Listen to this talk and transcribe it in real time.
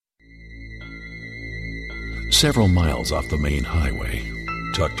Several miles off the main highway,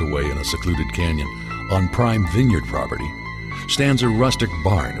 tucked away in a secluded canyon on prime vineyard property, stands a rustic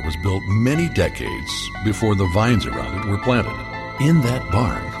barn that was built many decades before the vines around it were planted. In that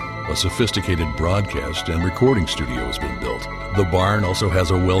barn, a sophisticated broadcast and recording studio has been built. The barn also has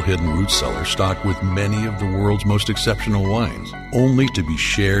a well-hidden root cellar stocked with many of the world's most exceptional wines, only to be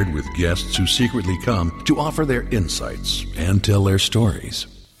shared with guests who secretly come to offer their insights and tell their stories.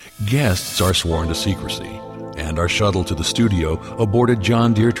 Guests are sworn to secrecy and are shuttled to the studio aboard a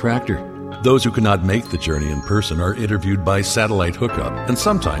John Deere tractor. Those who cannot make the journey in person are interviewed by satellite hookup, and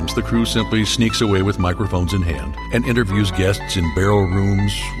sometimes the crew simply sneaks away with microphones in hand and interviews guests in barrel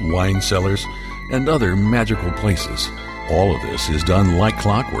rooms, wine cellars, and other magical places. All of this is done like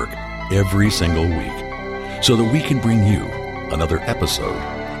clockwork every single week, so that we can bring you another episode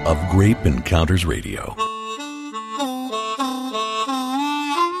of Grape Encounters Radio.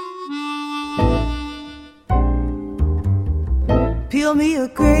 Peel me a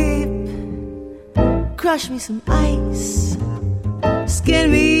grape, crush me some ice,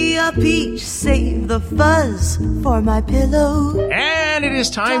 skin me a peach, save the fuzz for my pillow. And it is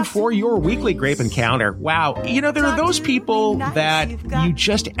time for your weekly Grape Encounter. Wow. You know, there are those people that you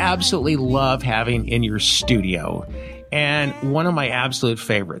just absolutely love having in your studio. And one of my absolute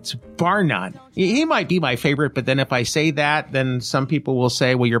favorites, bar none. He might be my favorite, but then if I say that, then some people will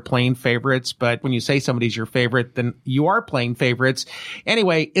say, well, you're playing favorites. But when you say somebody's your favorite, then you are playing favorites.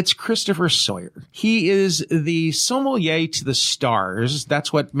 Anyway, it's Christopher Sawyer. He is the sommelier to the stars.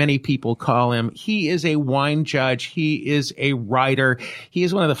 That's what many people call him. He is a wine judge. He is a writer. He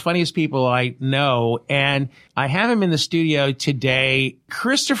is one of the funniest people I know. And I have him in the studio today.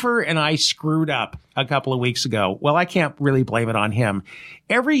 Christopher and I screwed up a couple of weeks ago. Well, I can't really blame it on him.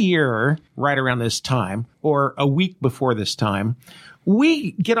 Every year, right around this time, or a week before this time,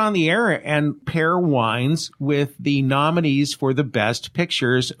 we get on the air and pair wines with the nominees for the best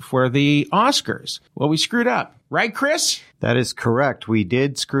pictures for the Oscars. Well, we screwed up. Right, Chris? That is correct. We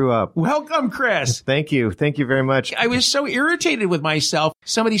did screw up. Welcome, Chris. Thank you. Thank you very much. I was so irritated with myself.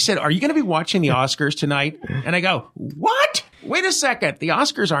 Somebody said, are you going to be watching the Oscars tonight? And I go, what? Wait a second. The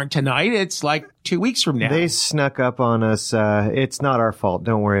Oscars aren't tonight. It's like 2 weeks from now. They snuck up on us. It's not our fault.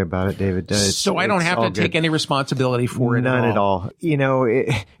 Don't worry about it, David. So I don't have to take any responsibility for it. None at all. You know,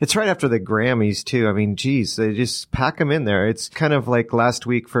 it's right after the Grammys, too. I mean, geez, they just pack them in there. It's kind of like last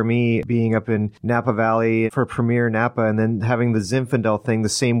week for me being up in Napa Valley for Premiere Napa and then having the Zinfandel thing the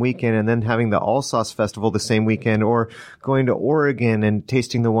same weekend and then having the Alsace Festival the same weekend or going to Oregon and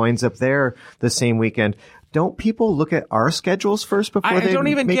tasting the wines up there the same weekend. Don't people look at our schedules first before they don't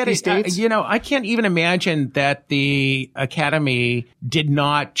even make get these it. dates? I can't even imagine that the Academy did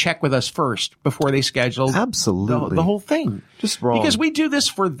not check with us first before they scheduled Absolutely. the whole thing. Just wrong. Because we do this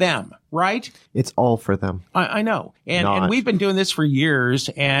for them, right? It's all for them. I know. And we've been doing this for years,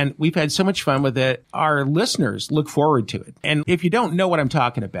 and we've had so much fun with it. Our listeners look forward to it. And if you don't know what I'm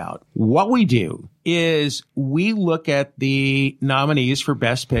talking about, what we do is we look at the nominees for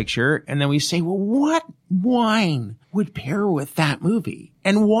Best Picture, and then we say, well, what wine would pair with that movie,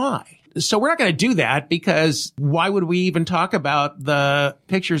 and why? So we're not going to do that because why would we even talk about the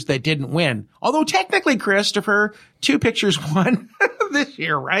pictures that didn't win? Although technically, Christopher, 2 pictures won this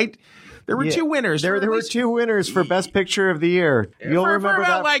year, right? There were 2 winners. There were 2 winners for Best Picture of the Year. You'll remember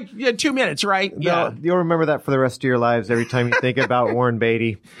about that. 2 minutes, right? Yeah. You'll remember that for the rest of your lives every time you think about Warren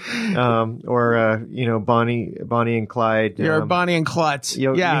Beatty, or Bonnie and Clyde. Bonnie and Klutz.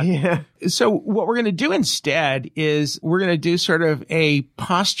 Yeah. So what we're going to do instead is we're going to do sort of a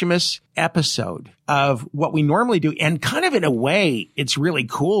posthumous episode of what we normally do, and kind of in a way, it's really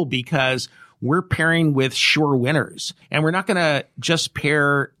cool because we're pairing with sure winners. And we're not going to just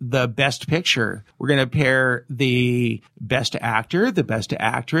pair the best picture. We're going to pair the best actor, the best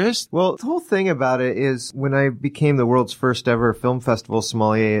actress. Well, the whole thing about it is when I became the world's first ever film festival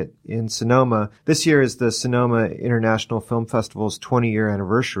sommelier in Sonoma, this year is the Sonoma International Film Festival's 20-year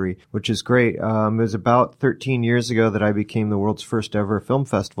anniversary, which is great. It was about 13 years ago that I became the world's first ever film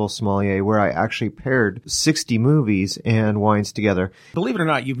festival sommelier, where I actually paired 60 movies and wines together. Believe it or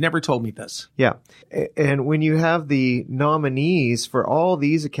not, you've never told me this. Yeah. And when you have the nominees for all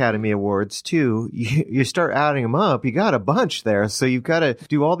these Academy Awards too, you start adding them up, you got a bunch there. So you've got to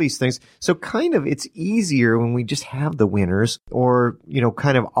do all these things. So kind of it's easier when we just have the winners or,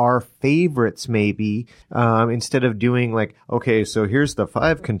 kind of our favorites maybe, instead of doing like, okay, so here's the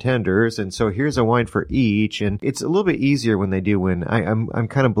 5 contenders and so here's a wine for each. And it's a little bit easier when they do win. I'm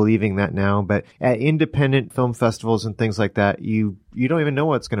kind of believing that now, but at independent film festivals and things like that, you don't even know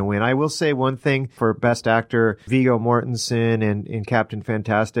what's going to win. I will say one one thing for Best Actor, Viggo Mortensen in Captain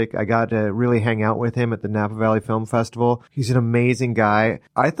Fantastic. I got to really hang out with him at the Napa Valley Film Festival. He's an amazing guy.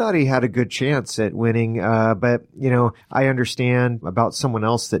 I thought he had a good chance at winning, but, I understand about someone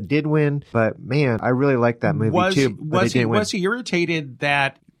else that did win. But, man, I really liked that movie, too. Was he irritated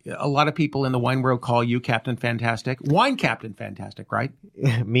that a lot of people in the wine world call you Captain Fantastic? Wine Captain Fantastic, right?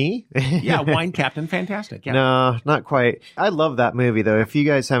 Me? Yeah, Wine Captain Fantastic. Yeah. No, not quite. I love that movie, though. If you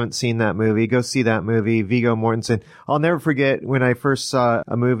guys haven't seen that movie, go see that movie, Viggo Mortensen. I'll never forget when I first saw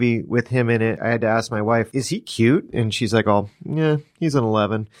a movie with him in it, I had to ask my wife, is he cute? And she's like, yeah, he's an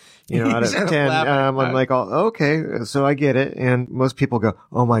 11. Out of 10. I'm like, okay, so I get it. And most people go,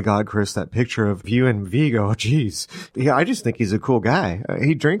 oh my God, Chris, that picture of you and Viggo, geez. Yeah, I just think he's a cool guy.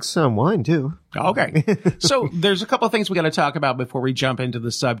 He drinks some wine too. Okay. So there's a couple of things we got to talk about before we jump into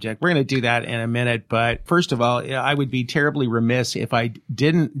the subject. We're going to do that in a minute. But first of all, I would be terribly remiss if I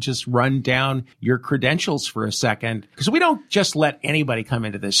didn't just run down your credentials for a second, because we don't just let anybody come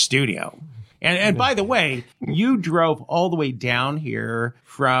into this studio. And by the way, you drove all the way down here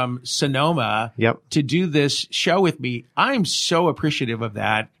from Sonoma to do this show with me. I'm so appreciative of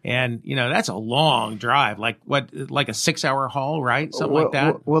that. And, that's a long drive, like a 6-hour haul, right? Something like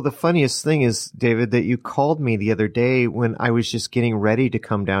that. Well, the funniest thing is, David, that you called me the other day when I was just getting ready to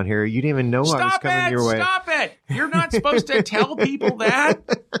come down here. You didn't even know I was coming your way. Stop it! You're not supposed to tell people that.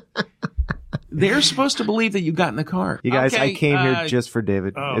 They're supposed to believe that you got in the car. You guys, I came here just for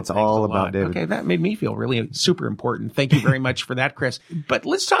David. It's all about David. Okay, that made me feel really super important. Thank you very much for that, Chris. But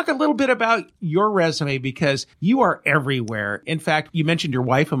let's talk a little bit about your resume, because you are everywhere. In fact, you mentioned your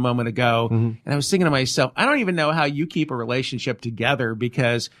wife a moment ago, and I was thinking to myself, I don't even know how you keep a relationship together,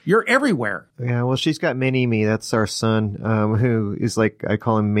 because you're everywhere. Yeah, well, she's got Mini-Me. That's our son, who is like, I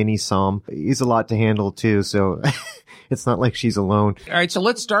call him Mini Psalm. He's a lot to handle too, so... It's not like she's alone. All right, so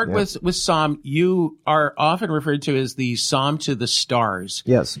let's start with Psalm. You are often referred to as the Psalm to the Stars.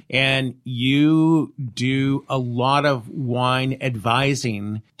 Yes. And you do a lot of wine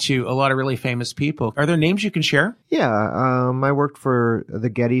advising to a lot of really famous people. Are there names you can share? Yeah, I worked for the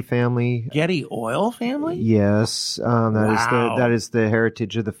Getty family. Getty Oil family? Yes, that is the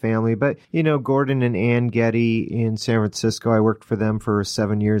heritage of the family. But, Gordon and Ann Getty in San Francisco, I worked for them for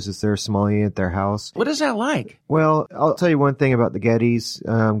 7 years as their sommelier at their house. What is that like? Well, I'll tell you one thing about the Gettys,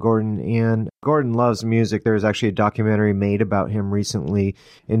 Gordon and Ann. Gordon loves music. There was actually a documentary made about him recently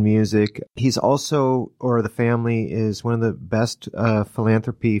in music. He's also, or the family is one of the best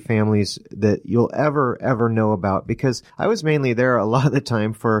philanthropy families that you'll ever know about, because I was mainly there a lot of the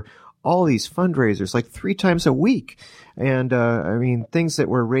time for all these fundraisers, like 3 times a week. And, things that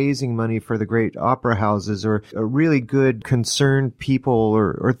were raising money for the great opera houses, or really good concerned people,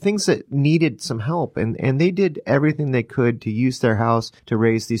 or things that needed some help. And they did everything they could to use their house to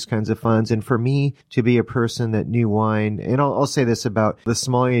raise these kinds of funds. And for me to be a person that knew wine, and I'll say this about the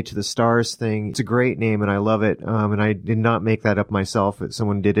Sommelier to the Stars thing, it's a great name and I love it. And I did not make that up myself.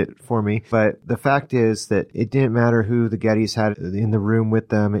 Someone did it for me. But the fact is that it didn't matter who the Gettys had in the room with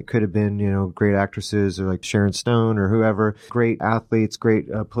them. It could have been, great actresses, or like Sharon Stone or whoever. Great athletes, great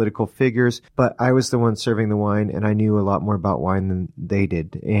political figures, but I was the one serving the wine, and I knew a lot more about wine than they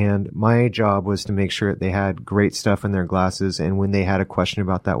did. And my job was to make sure that they had great stuff in their glasses, and when they had a question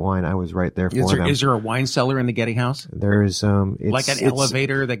about that wine, I was right there for them. Is there a wine cellar in the Getty house? There is, like an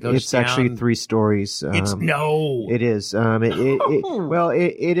elevator that goes it's down? It's actually 3 stories. It is.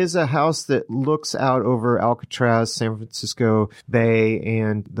 It is a house that looks out over Alcatraz, San Francisco Bay,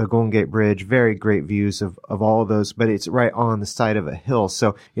 and the Golden Gate Bridge. Very great views of all of those, but it's right on the side of a hill.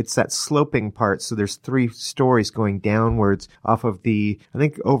 So it's that sloping part. So there's 3 stories going downwards off of I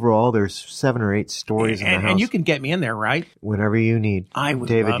think overall there's 7 or 8 stories in the house. And you can get me in there, right? Whenever you need.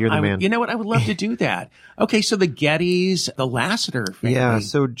 David, you're the man. You know what? I would love to do that. Okay, so the Gettys, the Lasseter family. Yeah,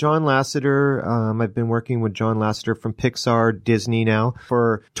 so John Lasseter, I've been working with John Lasseter from Pixar, Disney now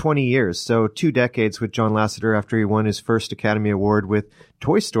for 20 years. So 2 decades with John Lasseter after he won his first Academy Award with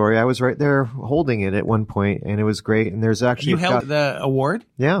Toy Story. I was right there holding it at one point, and it was great. And there's actually... You held the award?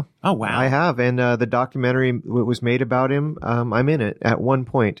 Yeah. Oh, wow. I have. And the documentary was made about him. I'm in it at one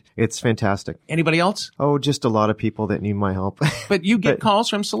point. It's fantastic. Anybody else? Oh, just a lot of people that need my help. But you get calls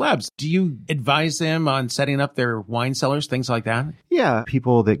from celebs. Do you advise them on setting up their wine cellars, things like that? Yeah.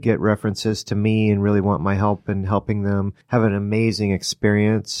 People that get references to me and really want my help and helping them have an amazing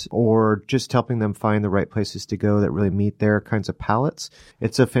experience, or just helping them find the right places to go that really meet their kinds of palates.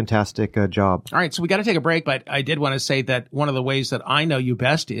 It's a fantastic job. All right. So we got to take a break, but I did want to say that one of the ways that I know you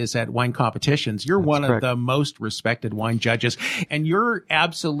best is judges at wine competitions. You're one of the most respected wine judges, and you're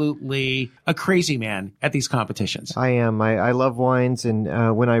absolutely a crazy man at these competitions. I am. I love wines,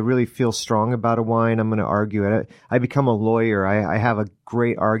 and when I really feel strong about a wine, I'm going to argue it. I become a lawyer. I have a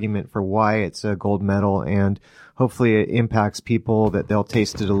great argument for why it's a gold medal, and hopefully it impacts people that they'll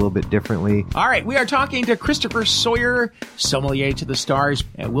taste it a little bit differently. All right, we are talking to Christopher Sawyer, sommelier to the stars,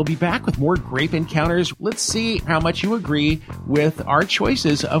 and we'll be back with more Grape Encounters. Let's see how much you agree with our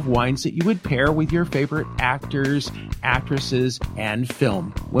choices of wines that you would pair with your favorite actors, actresses, and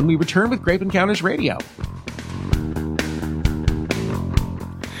film when we return with Grape Encounters Radio.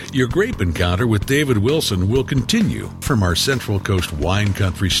 Your Grape Encounter with David Wilson will continue from our Central Coast Wine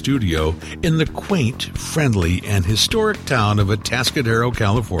Country studio in the quaint, friendly, and historic town of Atascadero,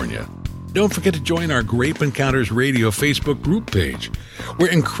 California. Don't forget to join our Grape Encounters Radio Facebook group page, where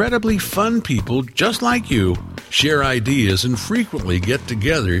incredibly fun people just like you share ideas and frequently get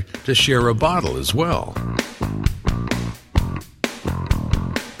together to share a bottle as well.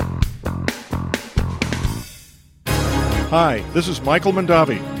 Hi, this is Michael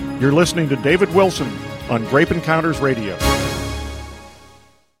Mondavi. You're listening to David Wilson on Grape Encounters Radio.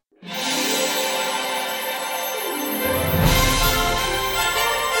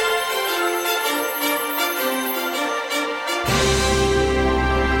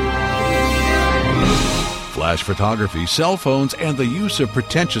 Flash photography, cell phones, and the use of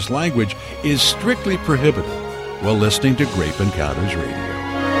pretentious language is strictly prohibited while listening to Grape Encounters Radio.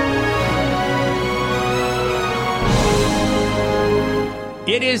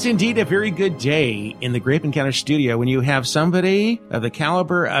 It is indeed a very good day in the Grape Encounter studio when you have somebody of the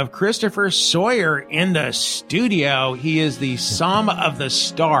caliber of Christopher Sawyer in the studio. He is the Somm of the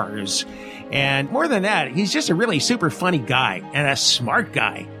Stars. And more than that, he's just a really super funny guy and a smart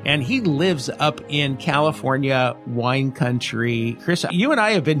guy. And he lives up in California wine country. Chris, you and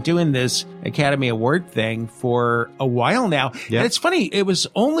I have been doing this Academy Award thing for a while now. Yeah. And it's funny, it was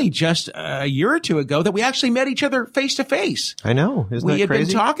only just a year or two ago that we actually met each other face to face. I know. Isn't We that had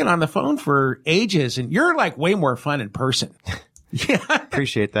crazy? been talking on the phone for ages, and you're like way more fun in person. Yeah.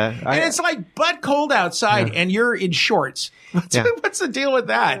 Appreciate that. And it's like butt cold outside and you're in shorts. What's the deal with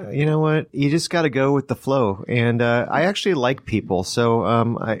that? You know what? You just got to go with the flow. And I actually like people. So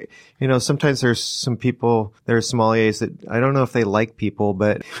sometimes there's some people, there's sommeliers that I don't know if they like people,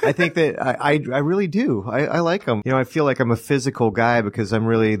 but I think that I really do. I like them. I feel like I'm a physical guy because I'm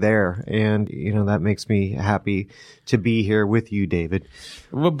really there. And, that makes me happy to be here with you, David.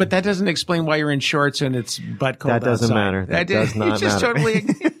 Well, but that doesn't explain why you're in shorts and it's butt cold outside. That doesn't matter. That does not matter. You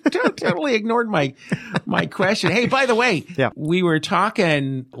just totally ignored my question. Hey, by the way, we were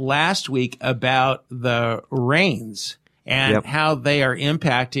talking last week about the rains and how they are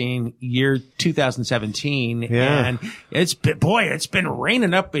impacting year 2017. Yeah. And it's been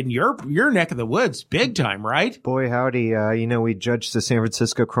raining up in your neck of the woods big time, right? Boy, howdy. We judged the San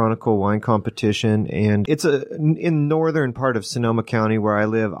Francisco Chronicle wine competition, and it's in northern part of Sonoma County where I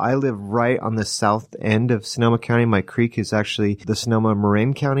live. I live right on the south end of Sonoma County. My creek is actually the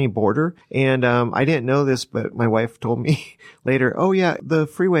Sonoma-Marin County border. And I didn't know this, but my wife told me later, oh yeah, the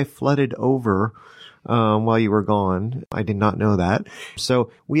freeway flooded over while you were gone. I did not know that.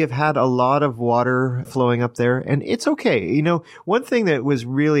 So we have had a lot of water flowing up there, and it's okay. One thing that was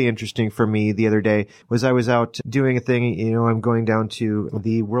really interesting for me the other day was I was out doing a thing. I'm going down to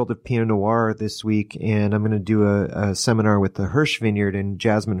the World of Pinot Noir this week, and I'm going to do a seminar with the Hirsch Vineyard and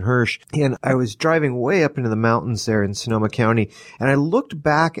Jasmine Hirsch. And I was driving way up into the mountains there in Sonoma County, and I looked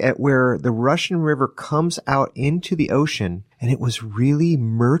back at where the Russian River comes out into the ocean, and it was really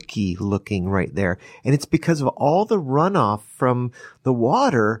murky looking right there. And it's because of all the runoff from the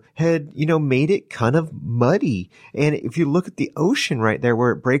water had, made it kind of muddy. And if you look at the ocean right there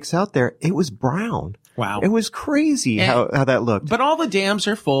where it breaks out there, it was brown. Wow. It was crazy how that looked. But all the dams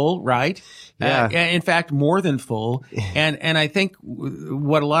are full, right? Yeah. In fact, more than full. And I think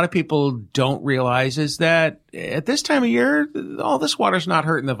what a lot of people don't realize is that at this time of year, all this water's not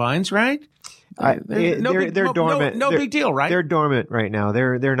hurting the vines, right? They're dormant. No big deal, right? They're dormant right now.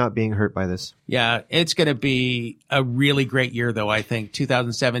 They're not being hurt by this. Yeah, it's going to be a really great year, though, I think,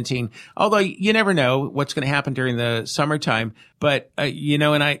 2017. Although you never know what's going to happen during the summertime. But,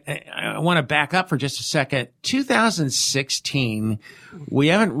 and I want to back up for just a second. 2016, we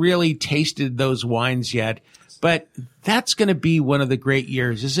haven't really tasted those wines yet. But that's going to be one of the great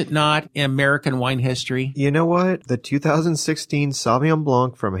years, is it not, in American wine history? You know what? The 2016 Sauvignon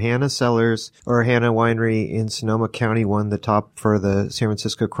Blanc from Hannah Cellars, or Hannah Winery in Sonoma County, won the top for the San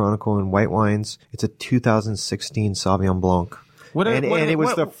Francisco Chronicle in white wines. It's a 2016 Sauvignon Blanc. And it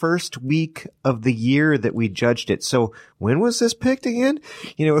was the first week of the year that we judged it. So when was this picked again?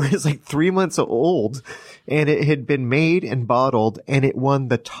 It was like 3 months old, and it had been made and bottled, and it won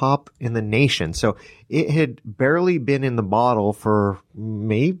the top in the nation. So it had barely been in the bottle for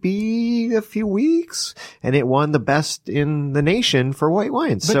maybe a few weeks, and it won the best in the nation for white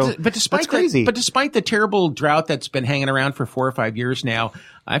wines. But despite that's crazy. But despite the terrible drought that's been hanging around for 4 or 5 years now,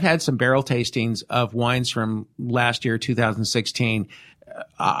 I've had some barrel tastings of wines from last year, 2016.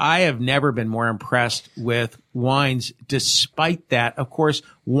 I have never been more impressed with wines despite that. Of course,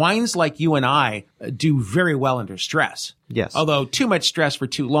 wines like you and I do very well under stress. Yes. Although too much stress for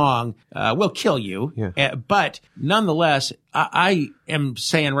too long will kill you. Yeah. But nonetheless, I am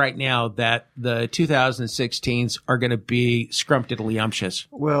saying right now that the 2016s are going to be scrumptiddlyumptious.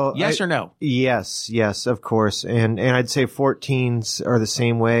 Well, yes or no? Yes, of course. And I'd say 14s are the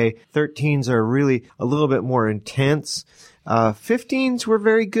same way. 13s are really a little bit more intense. 15s were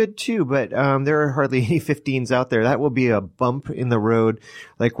very good too, but there are hardly any 15s out there. That will be a bump in the road,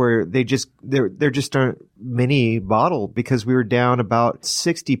 like where there just aren't many bottled, because we were down about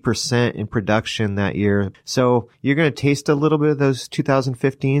 60% in production that year. So you're going to taste a little bit of those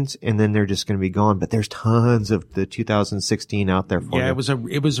 2015s, and then they're just going to be gone. But there's tons of the 2016 out there for you. Yeah,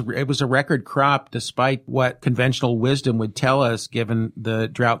 it was a record crop, despite what conventional wisdom would tell us, given the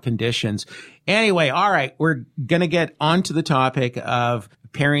drought conditions. Anyway, all right, we're going to get onto the topic of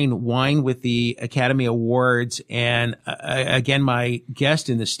pairing wine with the Academy Awards. And again, my guest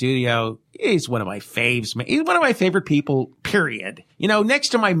in the studio is one of my faves. He's one of my favorite people, period. Next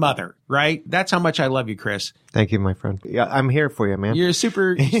to my mother, right? That's how much I love you, Chris. Thank you, my friend. Yeah, I'm here for you, man. You're a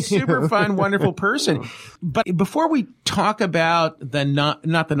super fun, wonderful person. But before we talk about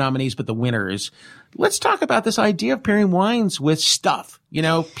not the nominees, but the winners, let's talk about this idea of pairing wines with stuff,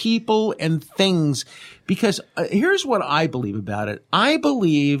 people and things. Because here's what I believe about it. I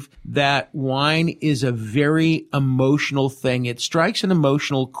believe that wine is a very emotional thing. It strikes an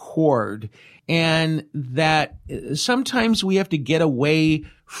emotional chord, and that sometimes we have to get away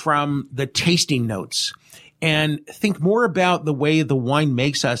from the tasting notes and think more about the way the wine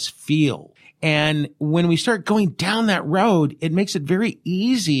makes us feel. And when we start going down that road, it makes it very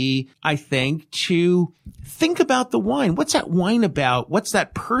easy, I think, to think about the wine. What's that wine about? What's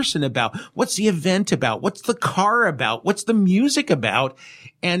that person about? What's the event about? What's the car about? What's the music about?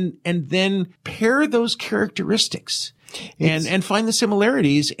 And then pair those characteristics and find the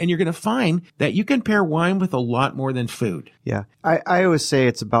similarities, and you're going to find that you can pair wine with a lot more than food. Yeah. I always say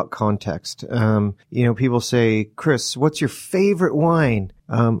it's about context. People say, Chris, what's your favorite wine?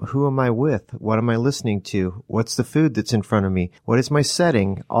 Who am I with? What am I listening to? What's the food that's in front of me? What is my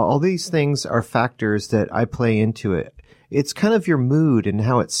setting? All these things are factors that I play into it. It's kind of your mood and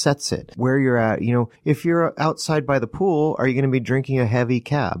how it sets it, where you're at. If you're outside by the pool, are you going to be drinking a heavy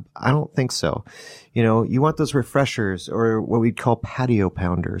cab? I don't think so. You want those refreshers, or what we'd call patio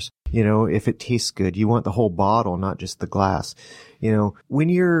pounders. If it tastes good, you want the whole bottle, not just the glass. When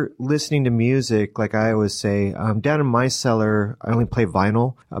you're listening to music, like I always say, down in my cellar, I only play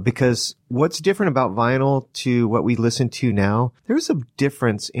vinyl because what's different about vinyl to what we listen to now, there's a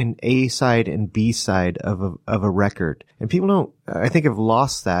difference in A side and B side of a record. And people don't, I think, have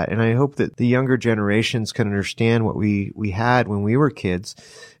lost that. And I hope that the younger generations can understand what we had when we were kids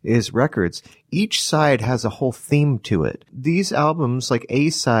is records. Each side has a whole theme to it. These albums, like A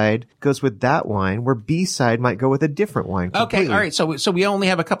side goes with that wine, where B side might go with a different wine. Completely. Okay, all right. So we only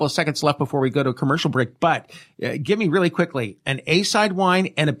have a couple of seconds left before we go to a commercial break. But give me really quickly an A side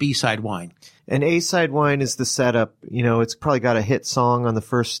wine and a B side wine. An A side wine is the setup. It's probably got a hit song on the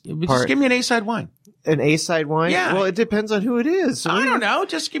first part. Just give me an A side wine. An A-side wine? Yeah. Well, it depends on who it is. I don't know.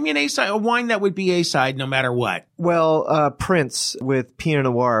 Just give me an A-side, a wine that would be A-side no matter what. Well, Prince with Pinot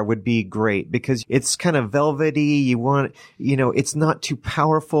Noir would be great because it's kind of velvety. You want, it's not too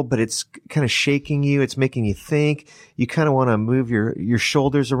powerful, but it's kind of shaking you. It's making you think. You kind of want to move your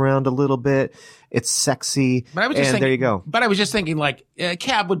shoulders around a little bit. It's sexy. But I was just thinking, there you go. But I was just thinking, like,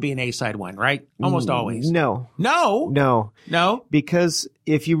 Cab would be an A-side wine, right? Almost always. No. Because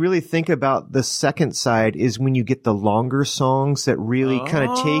if you really think about the second side is when you get the longer songs that really kind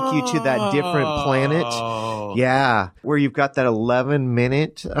of take you to that different planet. Yeah. Where you've got that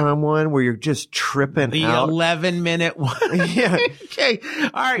 11-minute one where you're just tripping the out. The 11-minute one. Yeah. Okay.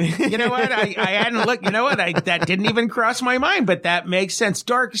 All right. You know what? I hadn't looked. You know what? That didn't even cross my mind, but that makes sense.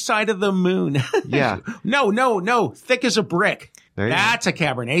 Dark Side of the Moon. Yeah. No. Thick as a Brick. That's a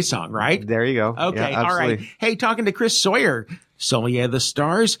Cabernet song, right? There you go. Okay. Yeah, all right. Hey, talking to Chris Sawyer. Sommelier of the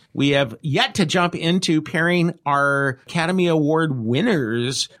Stars. We have yet to jump into pairing our Academy Award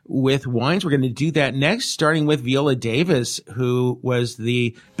winners with wines. We're going to do that next, starting with Viola Davis, who was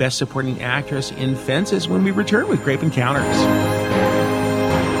the Best Supporting Actress in Fences, when we return with Grape Encounters.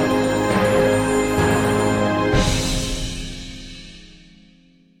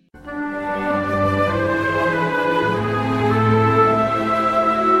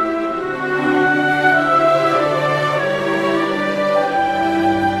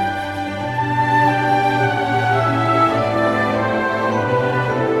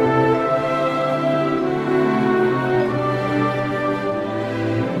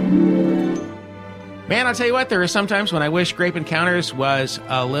 Man, I'll tell you what, there are sometimes when I wish Grape Encounters was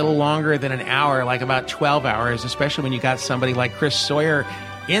a little longer than an hour, like about 12 hours, especially when you got somebody like Chris Sawyer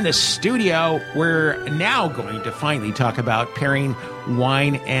in the studio. We're now going to finally talk about pairing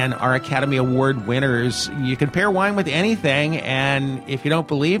wine and our Academy Award winners. You can pair wine with anything, and if you don't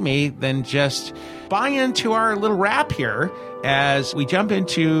believe me, then just buy into our little wrap here as we jump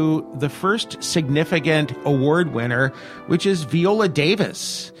into the first significant award winner, which is Viola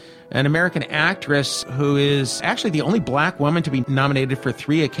Davis, an American actress who is actually the only black woman to be nominated for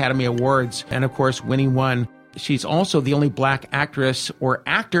 3 Academy Awards, and of course winning one. She's also the only black actress or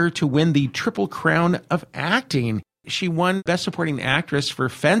actor to win the Triple Crown of Acting. She won Best Supporting Actress for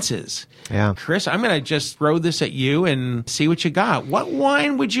Fences. Yeah. Chris, I'm going to just throw this at you and see what you got. What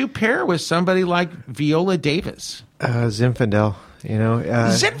wine would you pair with somebody like Viola Davis? Zinfandel.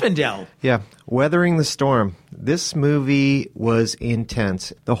 Zinfandel. Yeah. Weathering the Storm. This movie was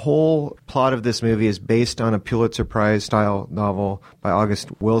intense. The whole plot of this movie is based on a Pulitzer Prize-style novel by August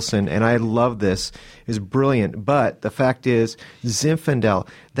Wilson, and I love this. It's brilliant. But the fact is, Zinfandel,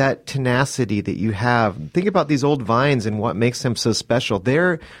 that tenacity that you have, think about these old vines and what makes them so special.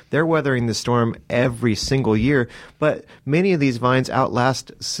 They're weathering the storm every single year, but many of these vines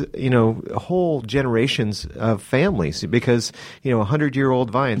outlast, whole generations of families because,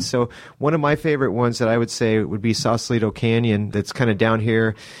 100-year-old vines. So one of my favorite ones that I would say would be Sausalito Canyon, that's kind of down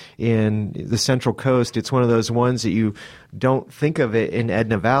here in the Central Coast. It's one of those ones that you don't think of it in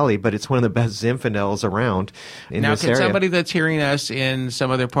Edna Valley, but it's one of the best Zinfandels around in this area. Now, can somebody that's hearing us in some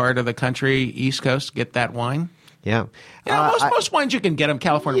other part of the country, East Coast, get that wine? Yeah. Most wines you can get them.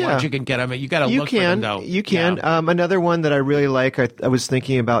 California wines you can get them. You got to look for them, though. You can. Yeah. Another one that I really like, I was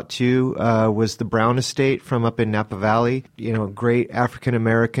thinking about too, was the Brown Estate from up in Napa Valley. A great African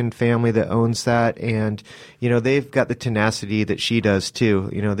American family that owns that, and they've got the tenacity that she does too.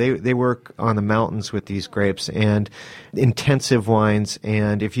 They work on the mountains with these grapes and intensive wines.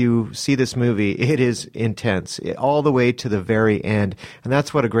 And if you see this movie, it is intense all the way to the very end, and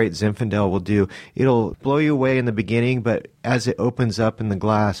that's what a great Zinfandel will do. It'll blow you away in the beginning, but as it opens up in the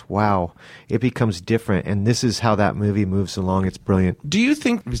glass, wow, it becomes different. And this is how that movie moves along. It's brilliant. Do you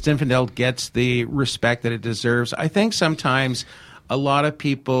think Zinfandel gets the respect that it deserves? I think sometimes a lot of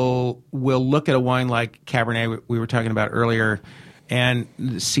people will look at a wine like Cabernet we were talking about earlier and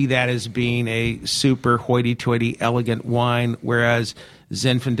see that as being a super hoity-toity, elegant wine, whereas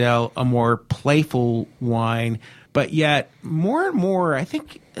Zinfandel, a more playful wine. But yet, more and more, I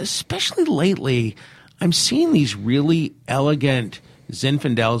think, especially lately, I'm seeing these really elegant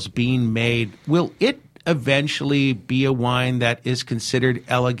Zinfandels being made. Will it eventually be a wine that is considered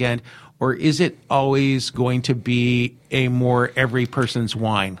elegant, or is it always going to be a more every person's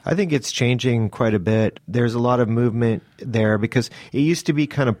wine? I think it's changing quite a bit. There's a lot of movement there because it used to be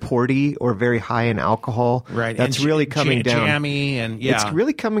kind of porty or very high in alcohol. Right. That's and really coming down. Jammy and yeah. It's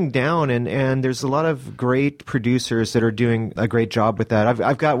really coming down, and there's a lot of great producers that are doing a great job with that.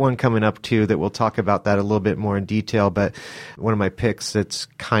 I've got one coming up too that we'll talk about that a little bit more in detail, but one of my picks that's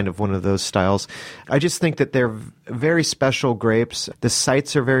kind of one of those styles. I just think that they're very special grapes. The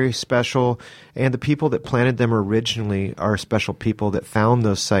sites are very special, and the people that planted them originally are special people that found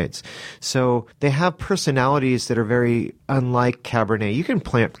those sites. So they have personalities that are very unlike Cabernet. You can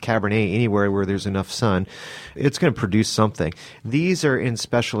plant Cabernet anywhere where there's enough sun. It's going to produce something. These are in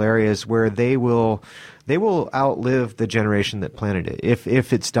special areas where they will outlive the generation that planted it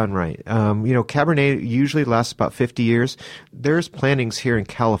if it's done right. Cabernet usually lasts about 50 years. There's plantings here in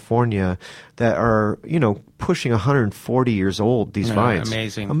California that are, pushing 140 years old, these vines.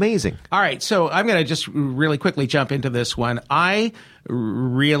 Amazing. All right, so I'm going to just really quickly jump into this one. I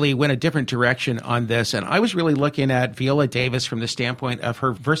really went a different direction on this. And I was really looking at Viola Davis from the standpoint of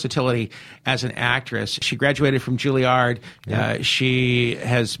her versatility as an actress. She graduated from Juilliard. She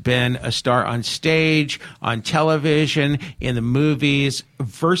has been a star on stage, on television, in the movies.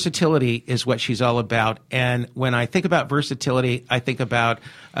 Versatility is what she's all about. And when I think about versatility, I think about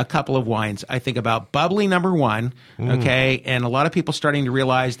a couple of wines. I think about Bubbly number 1, okay? And a lot of people starting to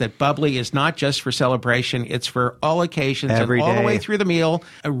realize that Bubbly is not just for celebration, it's for all occasions Every and all the day. way through the meal.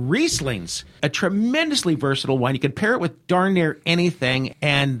 Riesling's a tremendously versatile wine. You can pair it with darn near anything.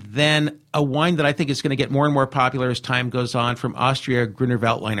 And then a wine that I think is going to get more and more popular as time goes on from Austria, Gruner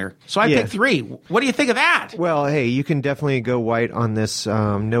Veltliner. So I picked 3. What do you think of that? Well, hey, you can definitely go white on this,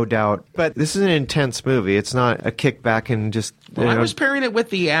 no doubt. But this is an intense movie. It's not a kickback and just... Well, I was pairing it with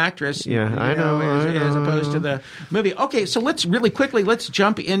the actress. Yeah, I know. As opposed to the movie. Okay, so let's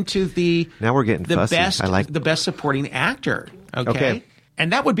jump into the... Now we're getting fussy. The best supporting actor. Okay.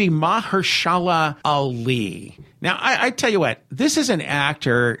 And that would be Mahershala Ali. Now, I tell you what, this is an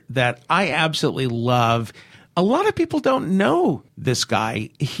actor that I absolutely love. A lot of people don't know this guy.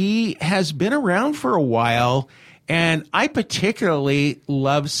 He has been around for a while, and I particularly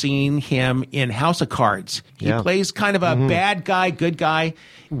love seeing him in House of Cards. He plays kind of a bad guy, good guy.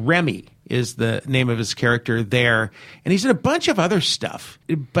 Remy is the name of his character there. And he's in a bunch of other stuff.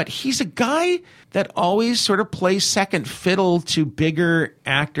 But he's a guy that always sort of plays second fiddle to bigger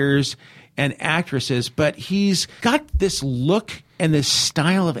actors and actresses. But he's got this look and this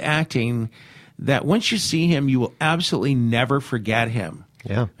style of acting that once you see him, you will absolutely never forget him.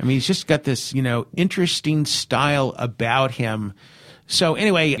 Yeah. I mean, he's just got this, interesting style about him. So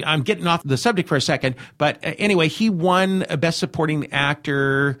anyway, I'm getting off the subject for a second, but anyway, he won a Best Supporting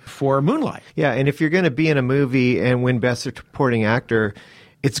Actor for Moonlight. Yeah, and if you're going to be in a movie and win Best Supporting Actor,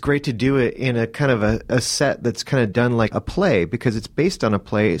 it's great to do it in a kind of a set that's kind of done like a play because it's based on a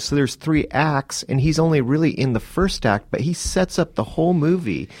play. So there's 3 acts, and he's only really in the first act, but he sets up the whole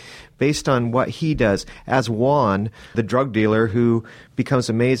movie based on what he does as Juan, the drug dealer who becomes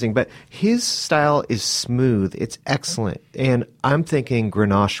amazing. But his style is smooth. It's excellent. And I'm thinking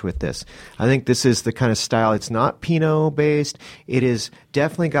Grenache with this. I think this is the kind of style. It's not Pinot based. It is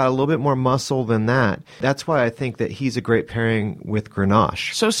definitely got a little bit more muscle than that. That's why I think that he's a great pairing with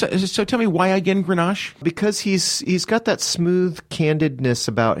Grenache. So tell me why again Grenache? Because he's got that smooth candidness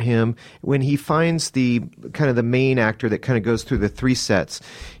about him. When he finds the kind of the main actor that kind of goes through the 3 sets,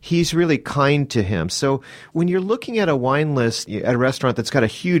 he's really kind to him. So when you're looking at a wine list at a restaurant that's got a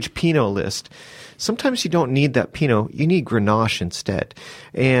huge Pinot list, sometimes you don't need that Pinot. You need Grenache instead.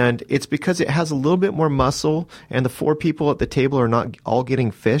 And it's because it has a little bit more muscle, and the 4 people at the table are not all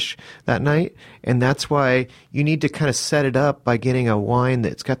getting fish that night. And that's why you need to kind of set it up by getting a wine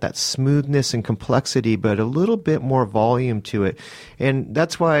that's got that smoothness and complexity, but a little bit more volume to it. And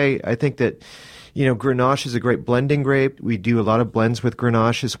that's why I think that Grenache is a great blending grape. We do a lot of blends with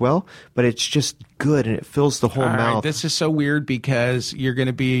Grenache as well, but it's just good and it fills the whole mouth. Right, this is so weird because you're going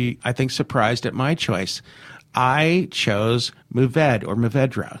to be, I think, surprised at my choice. I chose Mourvedre or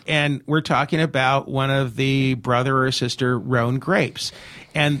Mourvedre, and we're talking about one of the brother or sister Rhone grapes.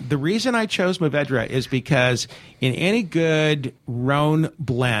 And the reason I chose Mourvedre is because in any good Rhone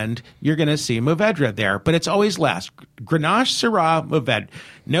blend, you're going to see Mourvedre there, but it's always last. Grenache, Syrah, Mourvedre.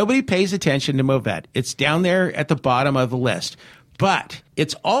 Nobody pays attention to Mourvedre. It's down there at the bottom of the list. But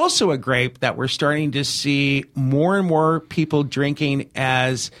it's also a grape that we're starting to see more and more people drinking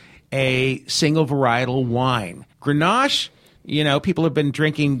as a single varietal wine. Grenache, people have been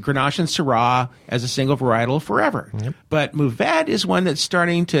drinking Grenache and Syrah as a single varietal forever. Yep. But Mourvedre is one that's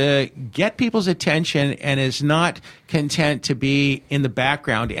starting to get people's attention and is not content to be in the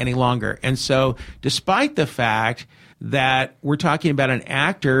background any longer. And so despite the fact that we're talking about an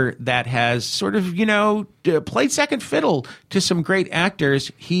actor that has sort of, played second fiddle to some great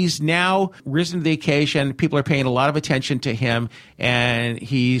actors, he's now risen to the occasion. People are paying a lot of attention to him, and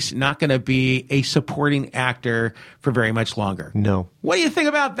he's not going to be a supporting actor for very much longer. No. What do you think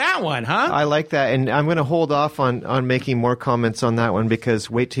about that one, huh? I like that, and I'm going to hold off on making more comments on that one because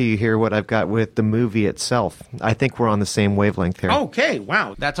wait till you hear what I've got with the movie itself. I think we're on the same wavelength here. Okay,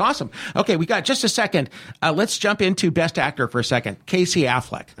 wow, that's awesome. Okay, we got just a second. Let's jump into Best Actor for a second. Casey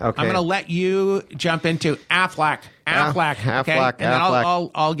Affleck. Okay. I'm going to let you jump into Affleck. Okay? And then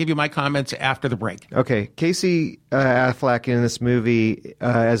I'll give you my comments after the break. Okay. Casey Affleck in this movie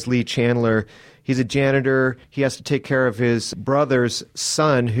as Lee Chandler, he's a janitor. He has to take care of his brother's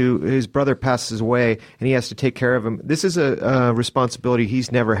son, his brother passes away, and he has to take care of him. This is a responsibility he's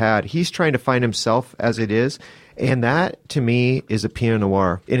never had. He's trying to find himself as it is, And that, to me, is a Pinot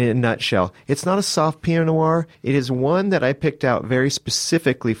Noir in a nutshell. It's not a soft Pinot Noir. It is one that I picked out very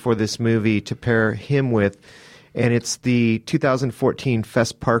specifically for this movie to pair him with. And it's the 2014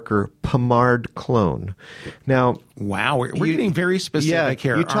 Fess Parker Pommard clone. Now, wow, we're getting very specific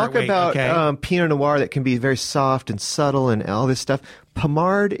here. You talk about Pinot Noir that can be very soft and subtle and all this stuff.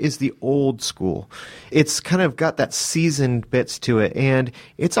 Pommard is the old school. It's kind of got that seasoned bits to it, and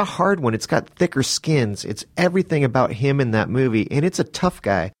it's a hard one. It's got thicker skins. It's everything about him in that movie, and it's a tough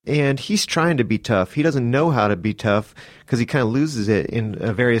guy. And he's trying to be tough. He doesn't know how to be tough because he kind of loses it in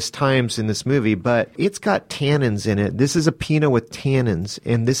various times in this movie, but it's got tannins in it. This is a Pinot with tannins,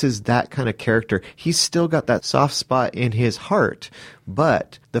 and this is that kind of character. He's still got that soft spot in his heart,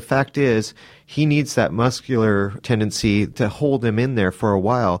 but the fact is, he needs that muscular tendency to hold him in there for a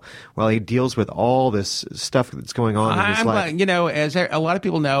while he deals with all this stuff that's going on in his life. As a lot of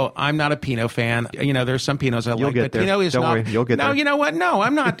people know, I'm not a Pinot fan. There's some Pinots I like, but there. Pinot is Don't not. worry, you'll get there. No, you know what? No,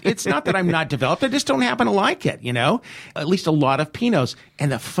 I'm not. It's not that I'm not developed. I just don't happen to like it, At least a lot of Pinots. And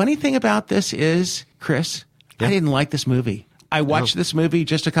the funny thing about this is, Chris, I didn't like this movie. I watched this movie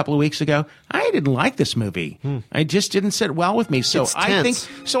just a couple of weeks ago. I didn't like this movie. I just didn't sit well with me. So I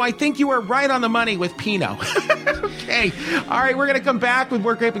think you are right on the money with Pinot. Okay. All right, we're going to come back with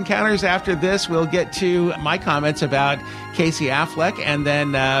more Grape Encounters after this. We'll get to my comments about Casey Affleck and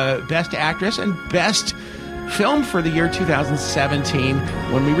then Best Actress and Best Film for the year 2017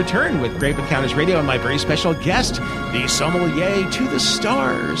 when we return with Grape Encounters Radio and my very special guest, the sommelier to the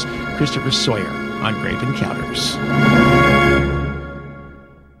stars, Christopher Sawyer on Grape Encounters.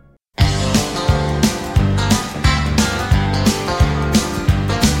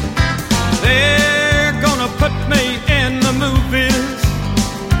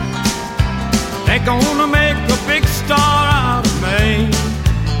 Gonna make a big star out of me.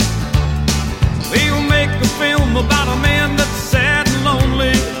 We'll make a film about a man that's sad and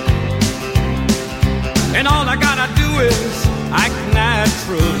lonely, and all I gotta do is act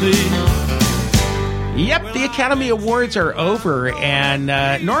naturally. Yep, the Academy Awards are over, and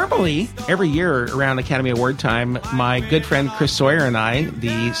normally, every year around Academy Award time, my good friend Chris Sawyer and I,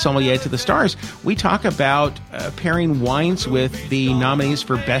 the sommelier to the stars, we talk about pairing wines with the nominees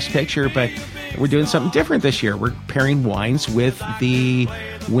for Best Picture, but we're doing something different this year. We're pairing wines with the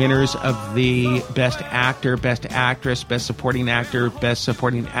winners of the Best Actor, Best Actress, Best Supporting Actor, Best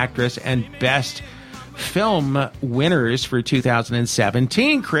Supporting Actress, and Best Film winners for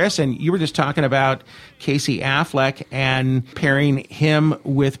 2017, Chris. And you were just talking about Casey Affleck and pairing him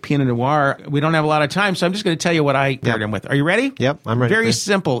with Pinot Noir. We don't have a lot of time, so I'm just going to tell you what I paired him with. Are you ready? Yep, I'm ready. Very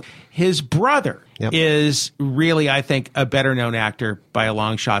simple. His brother is really, I think, a better known actor by a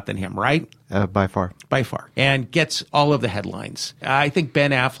long shot than him, right? By far. By far. And gets all of the headlines. I think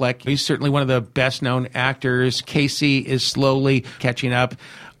Ben Affleck, he's certainly one of the best known actors. Casey is slowly catching up.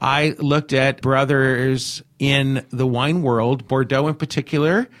 I looked at brothers in the wine world, Bordeaux in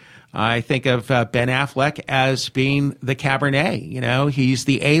particular. I think of Ben Affleck as being the Cabernet. He's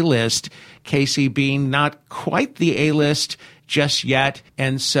the A-list. Casey being not quite the A-list just yet.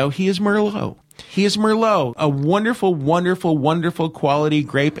 And so he is Merlot. He is Merlot, a wonderful, wonderful, wonderful quality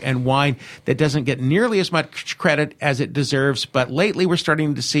grape and wine that doesn't get nearly as much credit as it deserves. But lately we're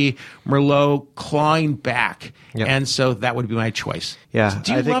starting to see Merlot clawing back. Yep. And so that would be my choice. Yeah.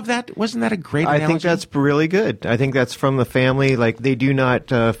 Do you love that? Wasn't that a great analogy? I think that's really good. I think that's from the family. Like, they do not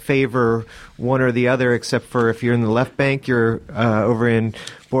favor one or the other, except for if you're in the left bank, you're over in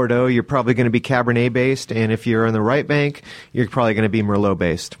Bordeaux, you're probably going to be Cabernet based. And if you're on the right bank, you're probably going to be Merlot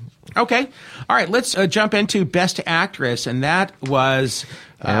based. Okay. All right. Let's jump into Best Actress, and that was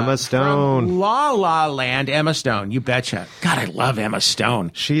Emma Stone. From La La Land. Emma Stone. You betcha. God, I love Emma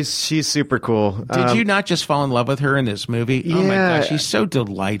Stone. She's super cool. Did you not just fall in love with her in this movie? Yeah. Oh my gosh, she's so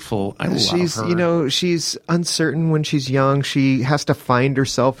delightful. I love her. She's uncertain when she's young. She has to find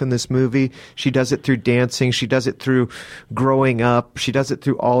herself in this movie. She does it through dancing. She does it through growing up. She does it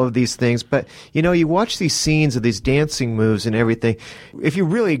through all of these things. But, you watch these scenes of these dancing moves and everything. If you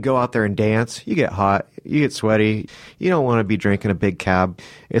really go out there and dance, you get hot. You get sweaty. You don't want to be drinking a big cab.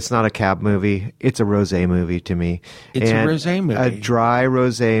 It's not a cab movie. It's a rosé movie to me. It's a rosé movie. A dry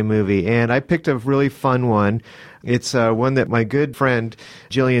rosé movie. And I picked a really fun one. It's one that my good friend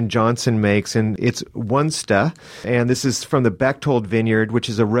Jillian Johnson makes, and it's Wunsta. And this is from the Bechtold Vineyard, which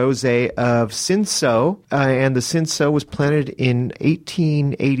is a rosé of Cinsault. And the Cinsault was planted in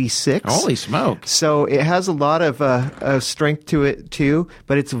 1886. Holy smoke. So it has a lot of strength to it, too,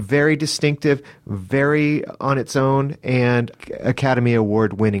 but it's very distinctive, very on its own, and Academy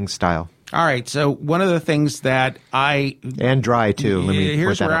Award winning style. All right. So one of the things that and dry too.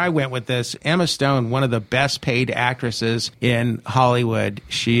 Here's where I went with this. Emma Stone, one of the best paid actresses in Hollywood.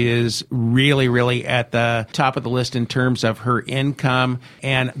 She is really, really at the top of the list in terms of her income.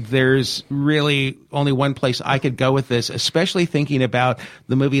 And there's really only one place I could go with this, especially thinking about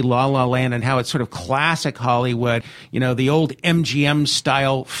the movie La La Land and how it's sort of classic Hollywood, the old MGM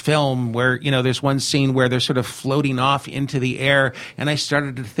style film where, there's one scene where they're sort of floating off into the air. And I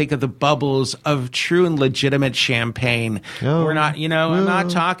started to think of the bubbles of true and legitimate champagne. Oh, We're not, I'm not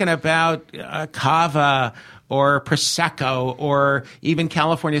talking about Cava or Prosecco or even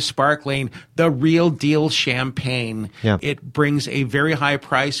California Sparkling, the real deal champagne. Yeah. It brings a very high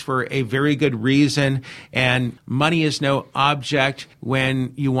price for a very good reason, and money is no object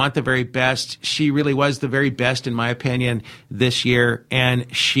when you want the very best. She really was the very best, in my opinion, this year,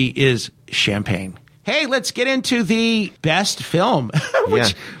 and she is champagne. Hey, let's get into the best film.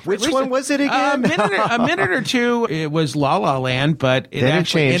 Which one was it again? A minute or two, it was La La Land, but it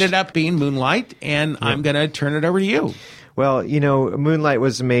actually ended up being Moonlight, and I'm going to turn it over to you. Well, Moonlight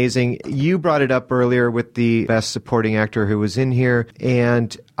was amazing. You brought it up earlier with the best supporting actor who was in here,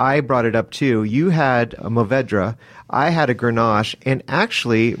 and I brought it up too. You had a Mourvedre, I had a Grenache, and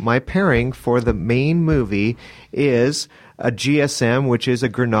actually my pairing for the main movie is a GSM, which is a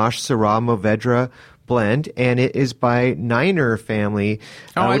Grenache Syrah Mourvedre blend, and it is by Niner family,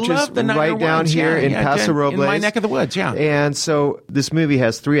 which is right down here in Paso Robles, in my neck of the woods. Yeah, and so this movie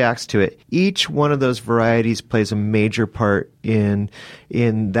has 3 acts to it. Each one of those varieties plays a major part in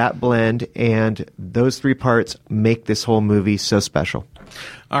that blend, and those 3 parts make this whole movie so special.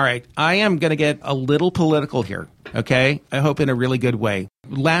 All right, I am going to get a little political here, okay? I hope in a really good way.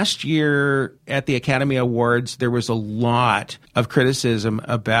 Last year at the Academy Awards, there was a lot of criticism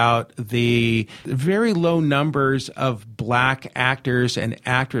about the very low numbers of black actors and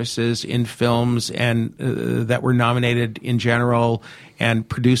actresses in films and that were nominated in general, and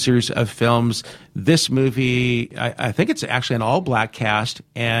producers of films. This movie, I think it's actually an all-black cast,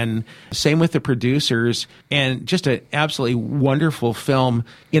 and same with the producers, and just an absolutely wonderful film.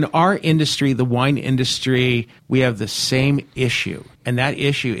 In our industry, the wine industry, we have the same issue, and that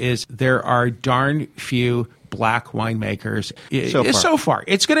issue is there are darn few black winemakers. So far.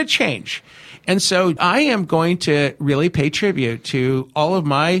 It's going to change. And so I am going to really pay tribute to all of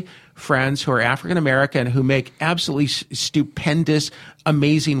my friends who are African American who make absolutely stupendous,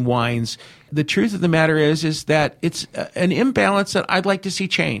 amazing wines. The truth of the matter is that it's an imbalance that I'd like to see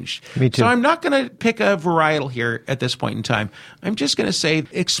changed. Me too. So I'm not going to pick a varietal here at this point in time. I'm just going to say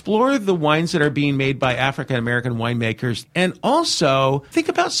explore the wines that are being made by African American winemakers, and also think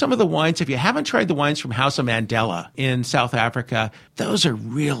about some of the wines. If you haven't tried the wines from House of Mandela in South Africa, those are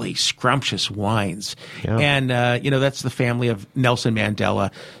really scrumptious wines. Yeah. And, that's the family of Nelson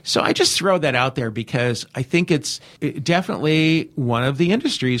Mandela. So I just throw that out there because I think it's definitely one of the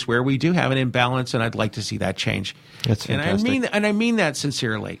industries where we do have an imbalance, and I'd like to see that change. That's fantastic. And I mean that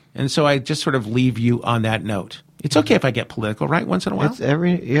sincerely. And so I just sort of leave you on that note. It's okay if I get political, right? Once in a while.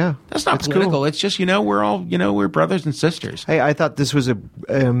 That's not political. Cool. It's just, we're all, we're brothers and sisters. Hey, I thought this was an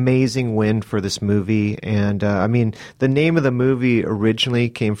amazing win for this movie. And, the name of the movie originally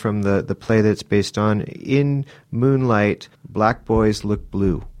came from the play that it's based on. In Moonlight, Black Boys Look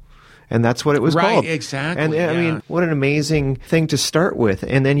Blue. And that's what it was called. Right, exactly. And I mean, what an amazing thing to start with.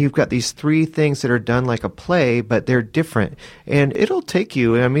 And then you've got these 3 things that are done like a play, but they're different. And it'll take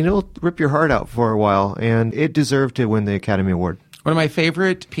you, it'll rip your heart out for a while. And it deserved to win the Academy Award. One of my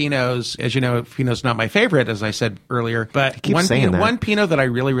favorite Pinots, as you know, Pinot's not my favorite, as I said earlier, but one Pinot that I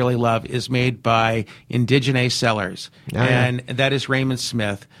really, really love is made by Indigenous Cellars, and that is Raymond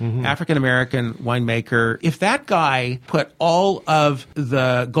Smith, African-American winemaker. If that guy put all of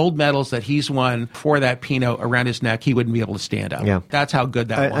the gold medals that he's won for that Pinot around his neck, he wouldn't be able to stand up. Yeah. That's how good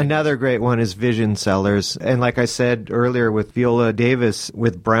that wine Another is. great one is Vision Cellars. And like I said earlier with Viola Davis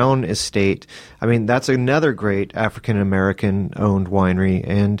with Brown Estate, that's another great African-American owned winery,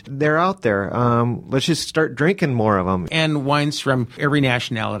 and they're out there. Let's just start drinking more of them. And wines from every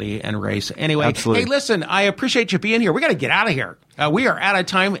nationality and race. Anyway, Absolutely. Hey, listen, I appreciate you being here. We got to get out of here. We are out of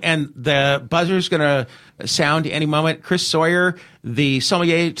time, and the buzzer's going to sound any moment. Chris Sawyer, the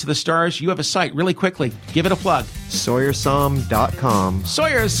sommelier to the stars, you have a site really quickly. Give it a plug. SawyerSomm.com.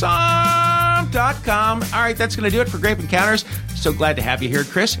 SawyerSomm.com. All right, that's going to do it for Grape Encounters. So glad to have you here,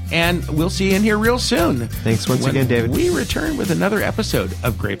 Chris, and we'll see you in here real soon. Thanks once again, David. We return with another episode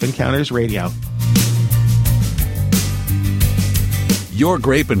of Grape Encounters Radio. Your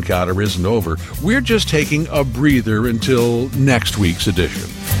Grape Encounter isn't over. We're just taking a breather until next week's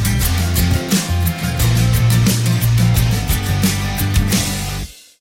edition.